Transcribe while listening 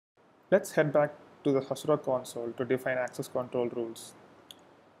Let's head back to the Hasura console to define access control rules.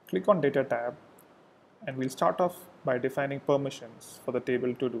 Click on Data tab and we'll start off by defining permissions for the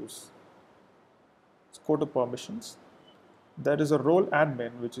table to-dos. Let's go to permissions. There is a role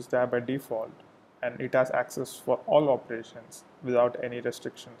admin which is there by default and it has access for all operations without any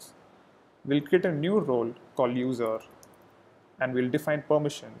restrictions. We'll create a new role called user and we'll define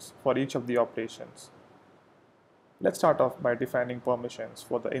permissions for each of the operations. Let's start off by defining permissions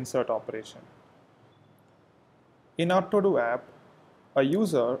for the insert operation. In our to-do app, a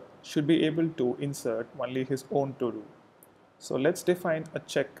user should be able to insert only his own to-do. So let's define a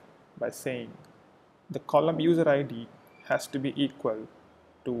check by saying the column user ID has to be equal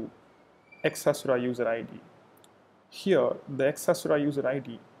to xhasura user ID. Here, the xhasura user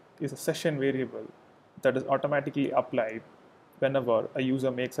ID is a session variable that is automatically applied whenever a user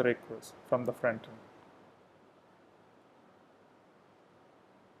makes a request from the front end.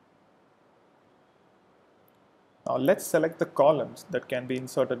 Now let's select the columns that can be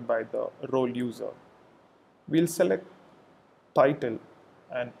inserted by the role user. We'll select title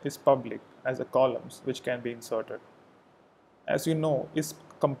and is public as the columns which can be inserted. As you know, is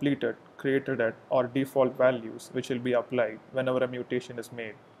completed, created at or default values which will be applied whenever a mutation is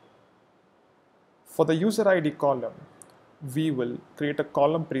made. For the user ID column, we will create a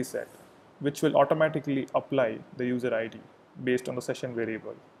column preset which will automatically apply the user ID based on the session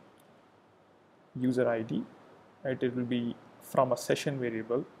variable. User ID, right, it will be from a session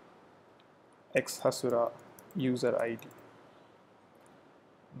variable xhasura user ID.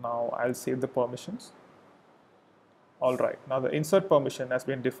 Now I'll save the permissions. Alright, now the insert permission has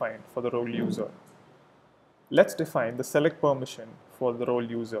been defined for the role user. Let's define the select permission for the role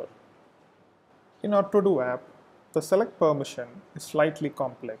user. In our to-do app, the select permission is slightly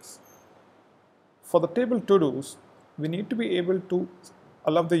complex. For the table to-dos, we need to be able to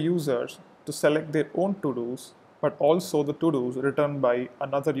allow the users to select their own to-dos, but also the to-dos returned by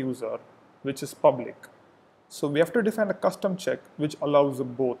another user, which is public. So we have to define a custom check which allows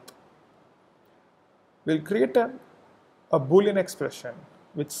both. We'll create a Boolean expression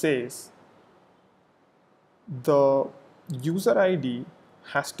which says the user ID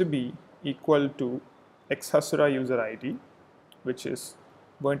has to be equal to xhasura user ID, which is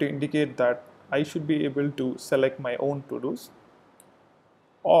going to indicate that I should be able to select my own to-dos,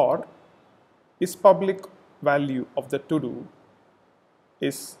 or is public value of the to-do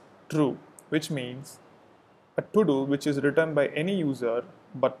is true, which means a to-do which is written by any user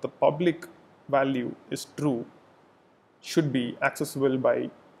but the public value is true should be accessible by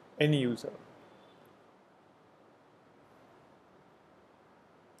any user.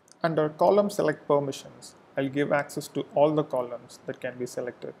 Under column select permissions, I'll give access to all the columns that can be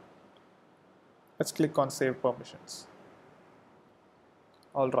selected. Let's click on save permissions.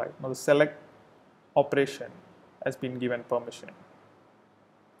 Alright, now the select operation has been given permission.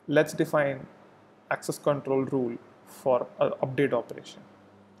 Let's define access control rule for an update operation.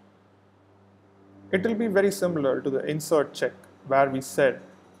 It will be very similar to the insert check where we said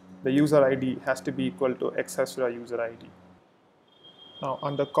the user ID has to be equal to xhasura user ID. Now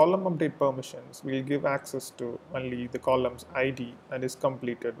under column update permissions, we'll give access to only the columns ID and its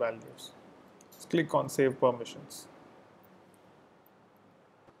completed values. Let's click on save permissions.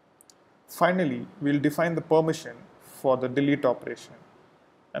 Finally, we'll define the permission for the delete operation,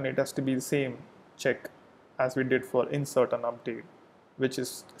 and it has to be the same check as we did for insert and update, which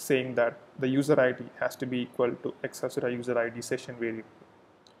is saying that the user ID has to be equal to xhasura user ID session variable.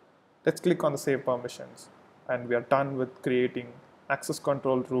 Let's click on the save permissions and we are done with creating access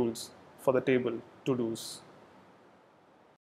control rules for the table to-dos.